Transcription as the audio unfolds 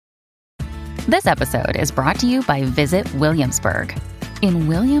This episode is brought to you by Visit Williamsburg. In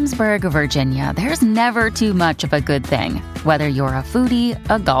Williamsburg, Virginia, there's never too much of a good thing. Whether you're a foodie,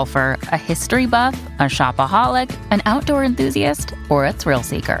 a golfer, a history buff, a shopaholic, an outdoor enthusiast, or a thrill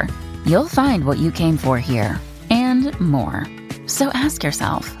seeker, you'll find what you came for here and more. So ask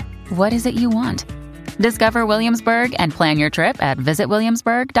yourself, what is it you want? Discover Williamsburg and plan your trip at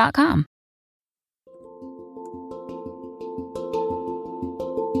visitwilliamsburg.com.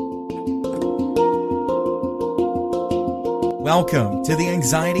 Welcome to the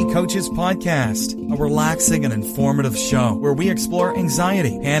Anxiety Coaches Podcast, a relaxing and informative show where we explore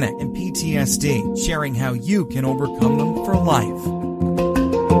anxiety, panic, and PTSD, sharing how you can overcome them for life.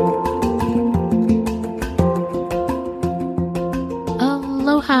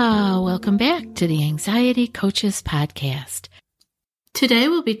 Aloha! Welcome back to the Anxiety Coaches Podcast. Today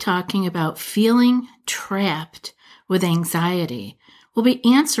we'll be talking about feeling trapped with anxiety. We'll be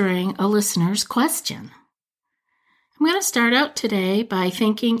answering a listener's question. I'm going to start out today by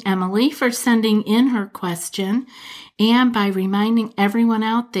thanking Emily for sending in her question and by reminding everyone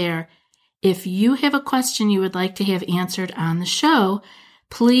out there, if you have a question you would like to have answered on the show,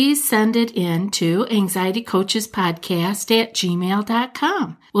 please send it in to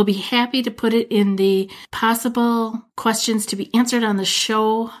anxietycoachespodcast@gmail.com. We'll be happy to put it in the possible questions to be answered on the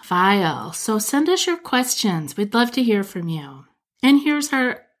show file. So send us your questions. We'd love to hear from you. And here's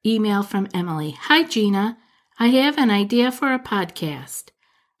our email from Emily. Hi, Gina. I have an idea for a podcast.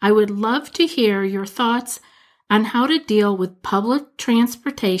 I would love to hear your thoughts on how to deal with public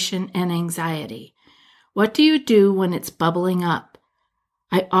transportation and anxiety. What do you do when it's bubbling up?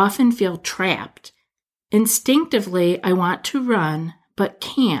 I often feel trapped. Instinctively, I want to run, but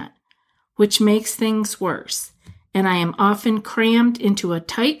can't, which makes things worse. And I am often crammed into a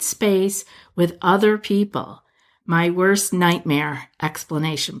tight space with other people. My worst nightmare! !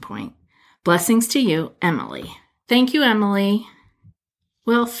 Blessings to you, Emily. Thank you, Emily.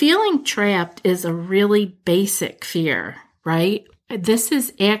 Well, feeling trapped is a really basic fear, right? This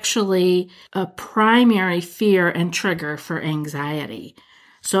is actually a primary fear and trigger for anxiety.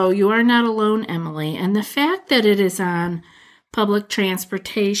 So you are not alone, Emily. And the fact that it is on public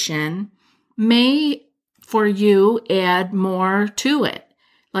transportation may, for you, add more to it.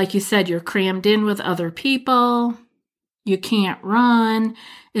 Like you said, you're crammed in with other people. You can't run.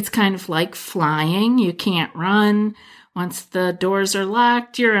 It's kind of like flying. You can't run. Once the doors are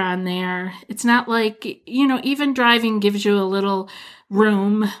locked, you're on there. It's not like, even driving gives you a little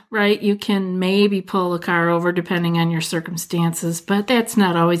room, right? You can maybe pull a car over depending on your circumstances, but that's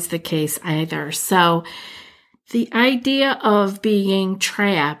not always the case either. So the idea of being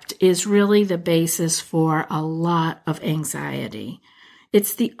trapped is really the basis for a lot of anxiety.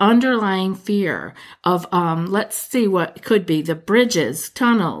 It's the underlying fear of, let's see what it could be, the bridges,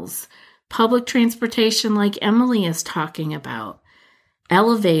 tunnels, public transportation like Emily is talking about,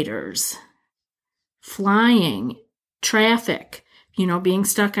 elevators, flying, traffic, being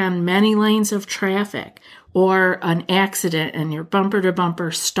stuck on many lanes of traffic, or an accident and you're bumper to bumper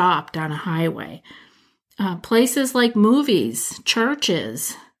stopped on a highway. Places like movies,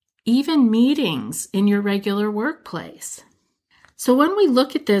 churches, even meetings in your regular workplace. So when we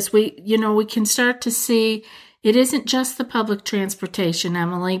look at this, we can start to see it isn't just the public transportation,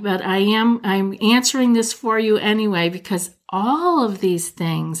 Emily, but I'm answering this for you anyway because all of these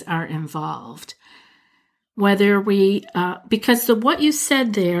things are involved. Because of what you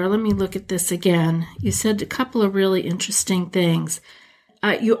said there, let me look at this again. You said a couple of really interesting things.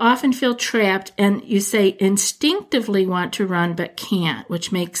 You often feel trapped and you say instinctively want to run but can't,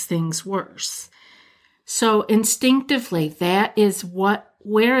 which makes things worse. So instinctively, where is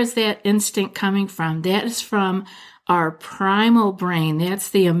that instinct coming from? That is from our primal brain. That's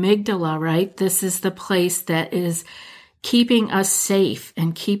the amygdala, right? This is the place that is keeping us safe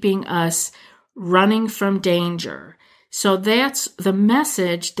and keeping us running from danger. So that's the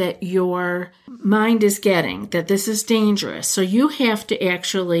message that your mind is getting, that this is dangerous. So you have to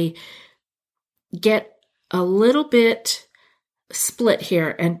actually get a little bit split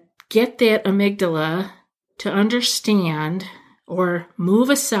here and get that amygdala to understand or move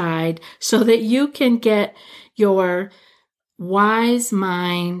aside so that you can get your wise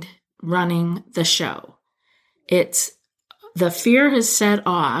mind running the show. The fear has set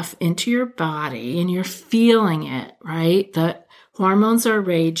off into your body and you're feeling it, right? The hormones are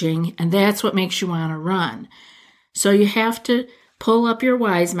raging and that's what makes you want to run. So you have to pull up your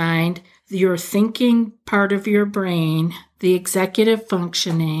wise mind, your thinking part of your brain, the executive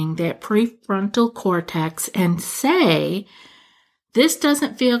functioning, that prefrontal cortex, and say, this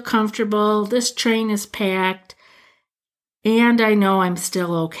doesn't feel comfortable, this train is packed, and I know I'm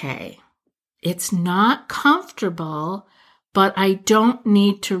still okay. It's not comfortable, but I don't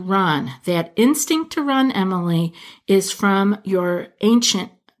need to run. That instinct to run, Emily, is from your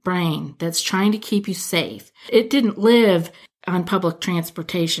ancient brain that's trying to keep you safe. It didn't live on public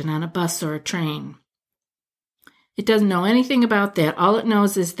transportation, on a bus or a train. It doesn't know anything about that. All it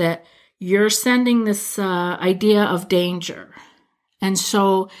knows is that you're sending this idea of danger. And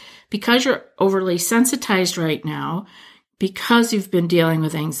so because you're overly sensitized right now, because you've been dealing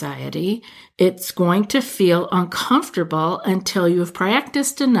with anxiety, it's going to feel uncomfortable until you've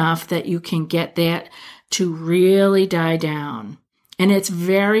practiced enough that you can get that to really die down. And it's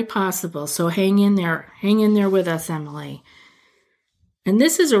very possible. So hang in there with us, Emily. And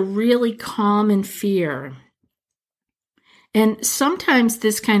this is a really common fear. And sometimes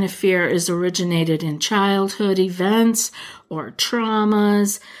this kind of fear is originated in childhood events or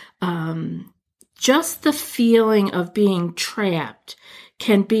traumas. Just the feeling of being trapped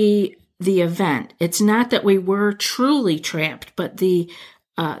can be the event. It's not that we were truly trapped, but the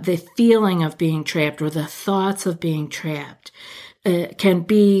feeling of being trapped or the thoughts of being trapped can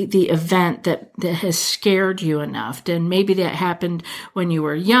be the event that has scared you enough. And maybe that happened when you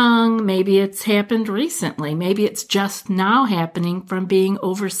were young. Maybe it's happened recently. Maybe it's just now happening from being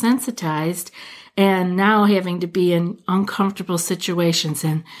oversensitized and now having to be in uncomfortable situations,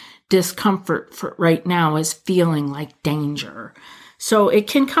 and discomfort for right now is feeling like danger. So it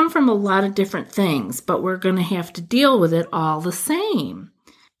can come from a lot of different things, but we're going to have to deal with it all the same.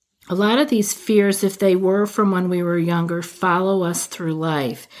 A lot of these fears, if they were from when we were younger, follow us through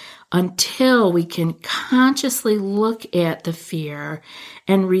life until we can consciously look at the fear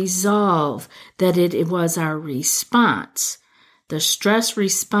and resolve that it was our response, the stress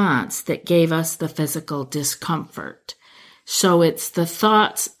response, that gave us the physical discomfort. So it's the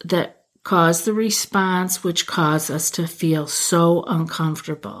thoughts that cause the response, which cause us to feel so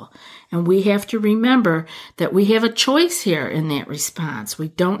uncomfortable. And we have to remember that we have a choice here in that response. We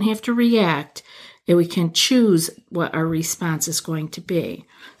don't have to react, and we can choose what our response is going to be.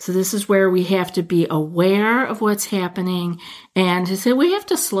 So this is where we have to be aware of what's happening, and to say we have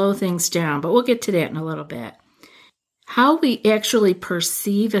to slow things down, but we'll get to that in a little bit. How we actually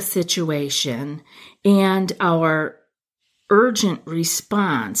perceive a situation and our urgent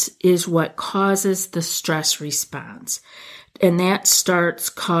response is what causes the stress response. And that starts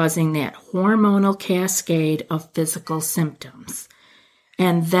causing that hormonal cascade of physical symptoms.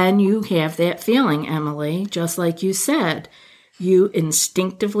 And then you have that feeling, Emily, just like you said, you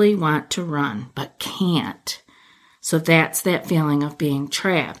instinctively want to run, but can't. So that's that feeling of being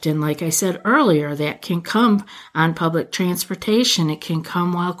trapped. And like I said earlier, that can come on public transportation. It can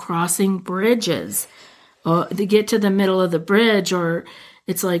come while crossing bridges. To get to the middle of the bridge, or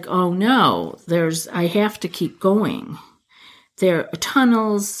it's like, oh no, I have to keep going. There are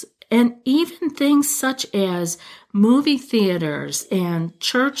tunnels, and even things such as movie theaters and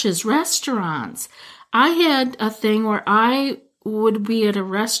churches, restaurants. I had a thing where I would be at a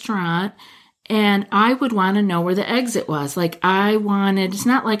restaurant and I would want to know where the exit was. Like it's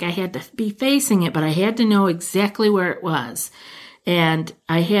not like I had to be facing it, but I had to know exactly where it was. And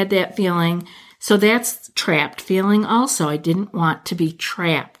I had that feeling. So that's trapped feeling also. I didn't want to be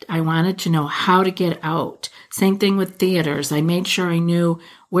trapped. I wanted to know how to get out. Same thing with theaters. I made sure I knew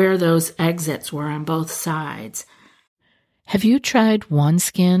where those exits were on both sides. Have you tried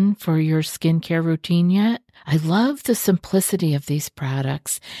OneSkin for your skincare routine yet? I love the simplicity of these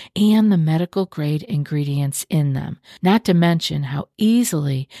products and the medical grade ingredients in them, not to mention how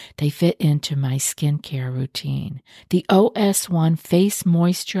easily they fit into my skincare routine. The OS1 Face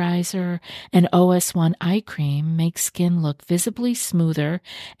Moisturizer and OS1 Eye Cream make skin look visibly smoother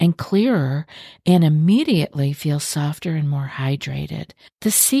and clearer and immediately feel softer and more hydrated. The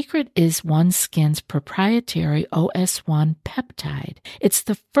secret is OneSkin's proprietary OS1 peptide. It's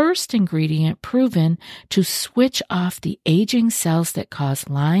the first ingredient proven to switch off the aging cells that cause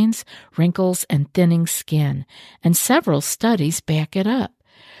lines, wrinkles, and thinning skin, and several studies back it up.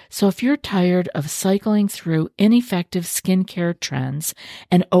 So if you're tired of cycling through ineffective skincare trends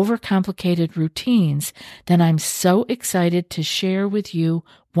and overcomplicated routines, then I'm so excited to share with you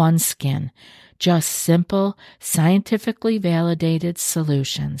OneSkin, just simple, scientifically validated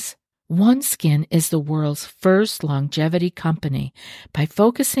solutions. OneSkin is the world's first longevity company. By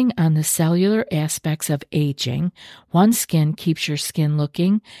focusing on the cellular aspects of aging, OneSkin keeps your skin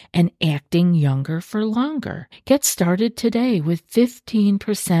looking and acting younger for longer. Get started today with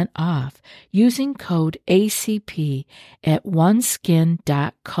 15% off using code ACP at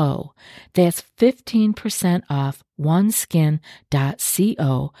oneskin.co. That's 15% off oneskin.co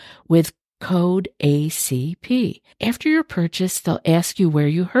with code ACP. After your purchase, they'll ask you where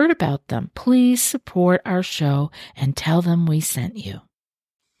you heard about them. Please support our show and tell them we sent you.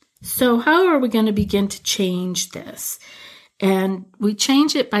 So how are we going to begin to change this? And we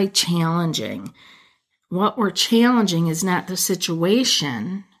change it by challenging. What we're challenging is not the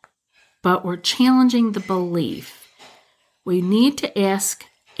situation, but we're challenging the belief. We need to ask,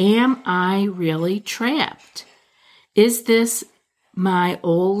 am I really trapped? Is this my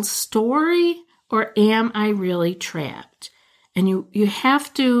old story, or am I really trapped? And you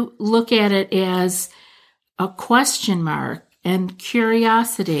have to look at it as a question mark and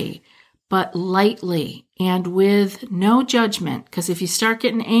curiosity, but lightly and with no judgment. Because if you start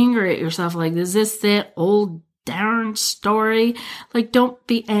getting angry at yourself, like, is this that old darn story? Like, don't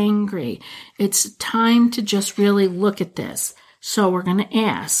be angry. It's time to just really look at this. So we're going to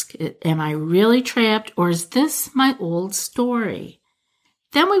ask, am I really trapped, or is this my old story?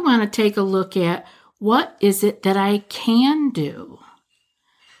 Then we want to take a look at, what is it that I can do?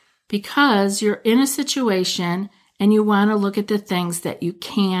 Because you're in a situation and you want to look at the things that you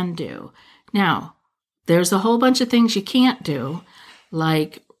can do. Now, there's a whole bunch of things you can't do,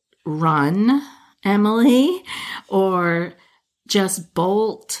 like run, Emily, or just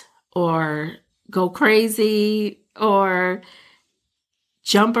bolt, or go crazy, or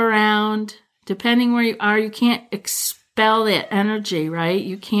jump around. Depending where you are, you can't expel that energy, right?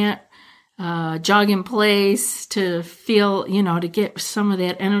 You can't jog in place to feel, to get some of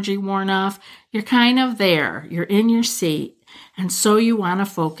that energy worn off. You're kind of there. You're in your seat. And so you want to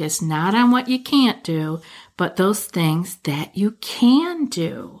focus not on what you can't do, but those things that you can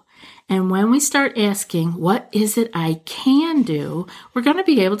do. And when we start asking, what is it I can do, we're going to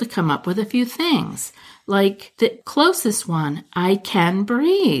be able to come up with a few things. Like the closest one, I can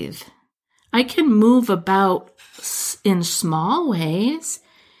breathe. I can move about in small ways.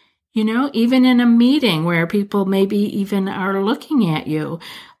 Even in a meeting where people maybe even are looking at you,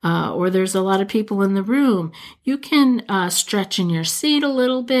 or there's a lot of people in the room, you can stretch in your seat a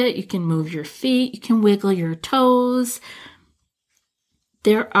little bit. You can move your feet. You can wiggle your toes.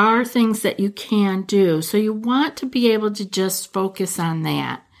 There are things that you can do. So you want to be able to just focus on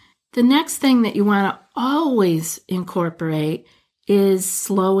that. The next thing that you want to always incorporate is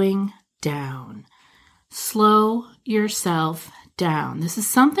slowing down. Slow yourself down. This is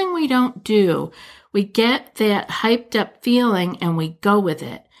something we don't do. We get that hyped up feeling and we go with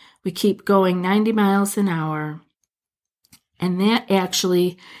it. We keep going 90 miles an hour. And that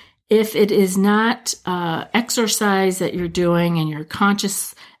actually, if it is not exercise that you're doing and you're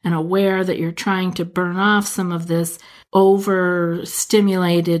conscious and aware that you're trying to burn off some of this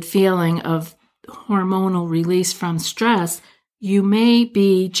overstimulated feeling of hormonal release from stress, you may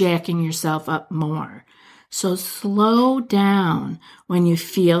be jacking yourself up more. So slow down when you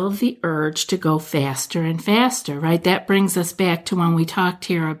feel the urge to go faster and faster, right? That brings us back to when we talked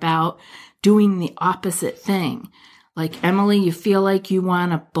here about doing the opposite thing. Like, Emily, you feel like you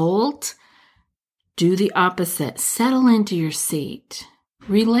want to bolt? Do the opposite. Settle into your seat.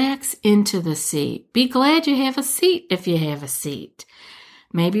 Relax into the seat. Be glad you have a seat if you have a seat.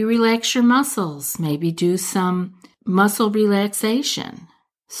 Maybe relax your muscles. Maybe do some muscle relaxation.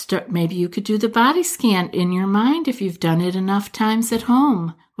 Maybe you could do the body scan in your mind if you've done it enough times at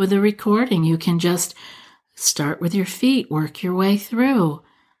home. With a recording, you can just start with your feet, work your way through.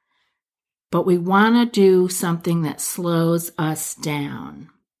 But we want to do something that slows us down.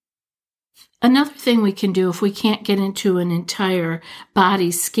 Another thing we can do if we can't get into an entire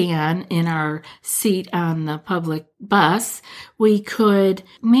body scan in our seat on the public bus, we could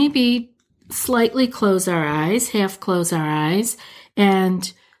maybe slightly close our eyes, half close our eyes,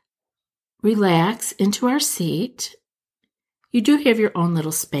 and relax into our seat. You do have your own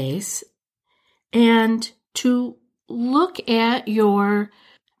little space. And to look at your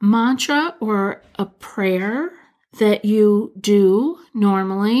mantra or a prayer that you do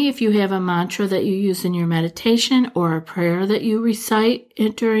normally, if you have a mantra that you use in your meditation or a prayer that you recite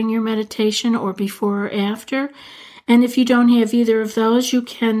during your meditation or before or after. And if you don't have either of those, you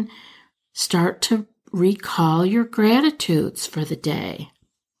can start to recall your gratitudes for the day.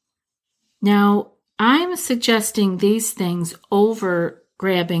 Now, I'm suggesting these things over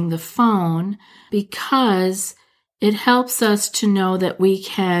grabbing the phone because it helps us to know that we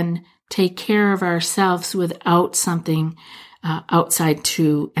can take care of ourselves without something outside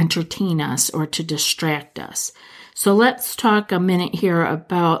to entertain us or to distract us. So let's talk a minute here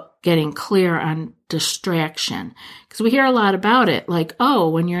about getting clear on distraction, because we hear a lot about it, like, oh,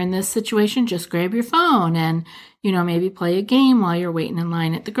 when you're in this situation, just grab your phone and, maybe play a game while you're waiting in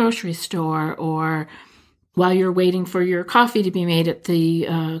line at the grocery store, or while you're waiting for your coffee to be made at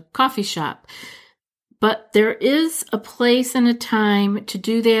the coffee shop. But there is a place and a time to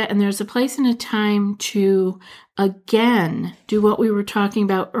do that, and there's a place and a time to, again, do what we were talking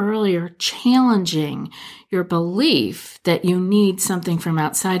about earlier, challenging your belief that you need something from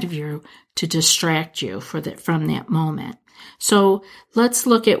outside of you to distract you from that moment. So let's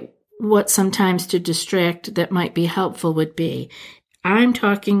look at what sometimes to distract that might be helpful would be. I'm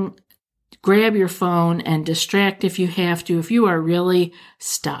talking, grab your phone and distract if you have to, if you are really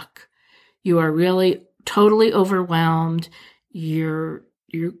stuck. You are really totally overwhelmed. You're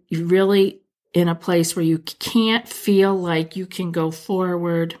really in a place where you can't feel like you can go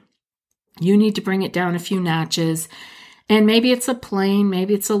forward. You need to bring it down a few notches. And maybe it's a plane,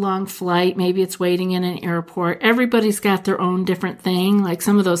 maybe it's a long flight, maybe it's waiting in an airport. Everybody's got their own different thing. Like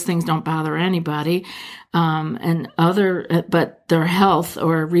some of those things don't bother anybody. But their health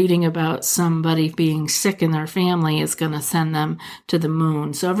or reading about somebody being sick in their family is going to send them to the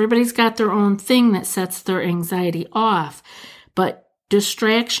moon. So everybody's got their own thing that sets their anxiety off. But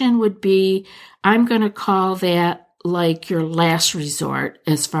distraction would be, I'm going to call that like your last resort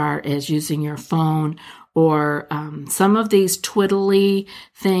as far as using your phone or some of these twiddly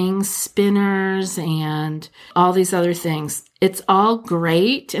things, spinners and all these other things. It's all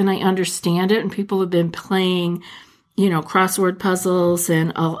great, and I understand it, and people have been playing, crossword puzzles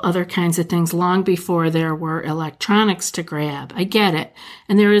and other kinds of things long before there were electronics to grab. I get it,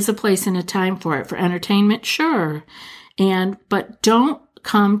 and there is a place and a time for it. For entertainment, sure, but don't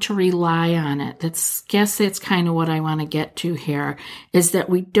come to rely on it. That's kind of what I want to get to here, is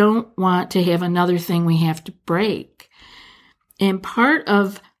that we don't want to have another thing we have to break. And part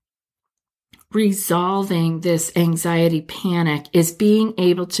of resolving this anxiety panic is being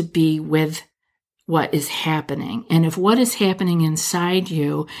able to be with what is happening. And if what is happening inside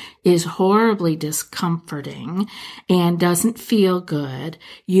you is horribly discomforting and doesn't feel good,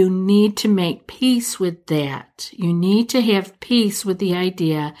 you need to make peace with that. You need to have peace with the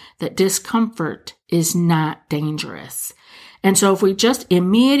idea that discomfort is not dangerous. And so if we just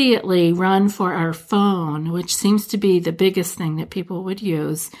immediately run for our phone, which seems to be the biggest thing that people would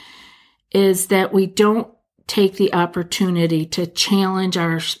use, is that we don't take the opportunity to challenge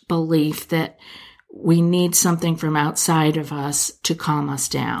our belief that we need something from outside of us to calm us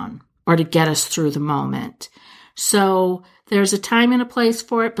down or to get us through the moment. So there's a time and a place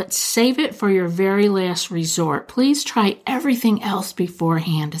for it, but save it for your very last resort. Please try everything else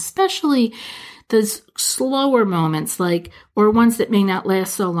beforehand, especially those slower moments or ones that may not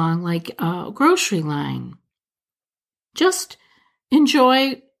last so long, like a grocery line. Just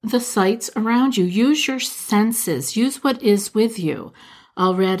enjoy the sights around you. Use your senses. Use what is with you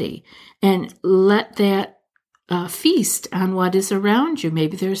already, and let that feast on what is around you.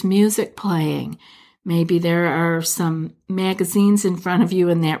 Maybe there's music playing. Maybe there are some magazines in front of you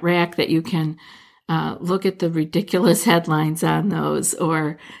in that rack that you can look at the ridiculous headlines on those,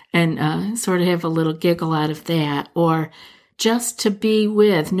 and sort of have a little giggle out of that, or just to be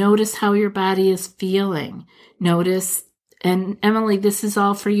with. Notice how your body is feeling. Notice, and Emily, this is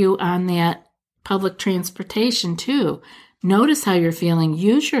all for you on that public transportation too. Notice how you're feeling.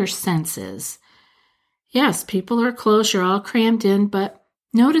 Use your senses. Yes, people are close. You're all crammed in, but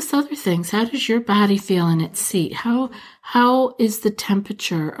notice other things. How does your body feel in its seat? How is the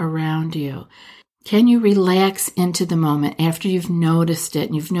temperature around you? Can you relax into the moment after you've noticed it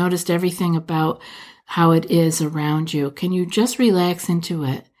and you've noticed everything about how it is around you? Can you just relax into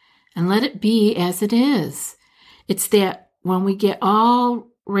it and let it be as it is? It's that when we get all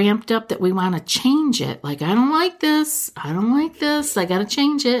ramped up that we want to change it, like, I don't like this, I got to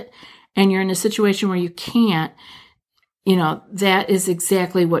change it, and you're in a situation where you can't, that is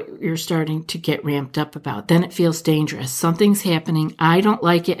exactly what you're starting to get ramped up about. Then it feels dangerous. Something's happening, I don't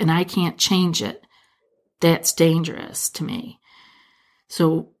like it, and I can't change it. That's dangerous to me.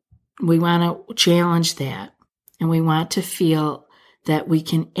 So we want to challenge that, and we want to feel that we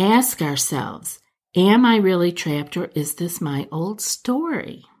can ask ourselves, am I really trapped, or is this my old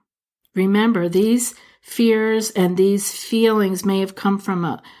story? Remember, these fears and these feelings may have come from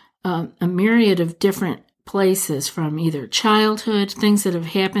a myriad of different places, from either childhood, things that have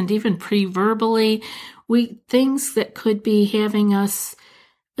happened even pre-verbally, things that could be having us,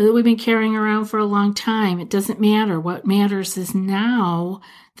 that we've been carrying around for a long time. It doesn't matter. What matters is now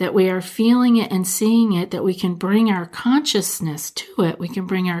that we are feeling it and seeing it, that we can bring our consciousness to it. We can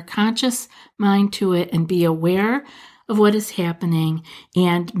bring our conscious mind to it and be aware of what is happening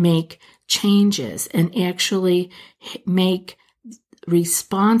and make changes and actually make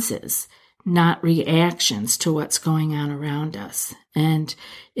responses, not reactions to what's going on around us. And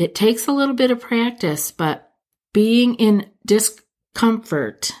it takes a little bit of practice, but being in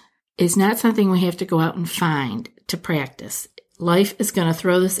discomfort is not something we have to go out and find to practice. Life is going to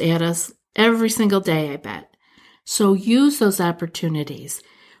throw this at us every single day, I bet. So use those opportunities.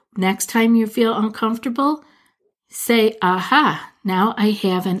 Next time you feel uncomfortable, say, aha, now I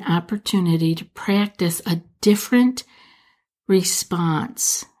have an opportunity to practice a different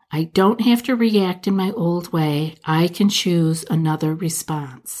response. I don't have to react in my old way. I can choose another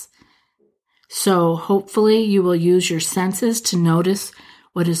response. So hopefully you will use your senses to notice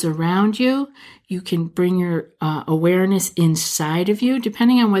what is around you. You can bring your awareness inside of you,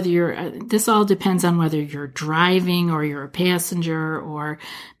 depending on whether this all depends on whether you're driving or you're a passenger or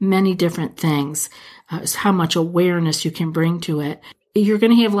many different things, how much awareness you can bring to it. You're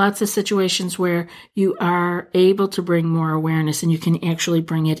going to have lots of situations where you are able to bring more awareness and you can actually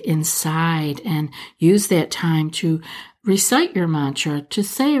bring it inside and use that time to recite your mantra, to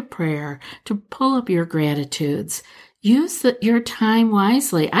say a prayer, to pull up your gratitudes. Use your time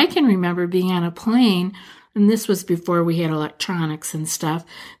wisely. I can remember being on a plane, and this was before we had electronics and stuff,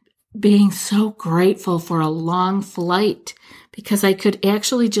 being so grateful for a long flight because I could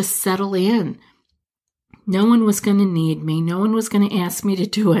actually just settle in. No one was going to need me. No one was going to ask me to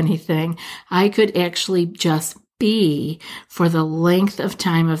do anything. I could actually just be for the length of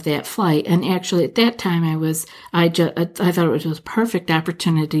time of that flight. And actually at that time I thought it was a perfect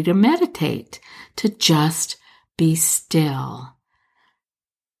opportunity to meditate, to just be still.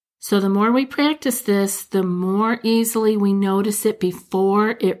 So the more we practice this, the more easily we notice it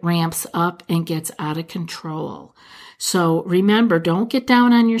before it ramps up and gets out of control. So remember, don't get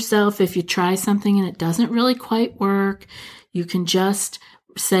down on yourself if you try something and it doesn't really quite work. You can just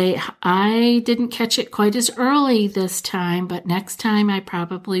say, I didn't catch it quite as early this time, but next time I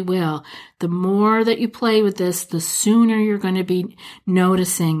probably will. The more that you play with this, the sooner you're going to be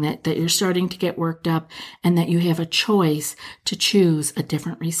noticing that you're starting to get worked up and that you have a choice to choose a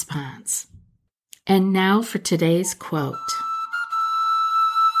different response. And now for today's quote.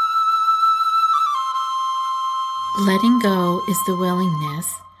 Letting go is the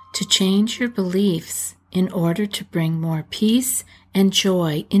willingness to change your beliefs in order to bring more peace and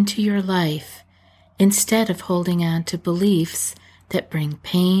joy into your life, instead of holding on to beliefs that bring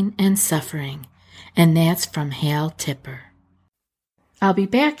pain and suffering. And that's from Hal Tipper. I'll be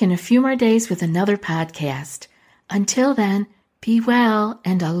back in a few more days with another podcast. Until then, be well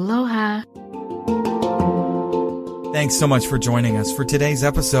and aloha. Thanks so much for joining us for today's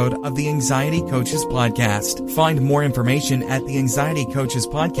episode of the Anxiety Coaches Podcast. Find more information at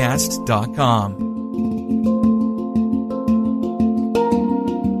theanxietycoachespodcast.com.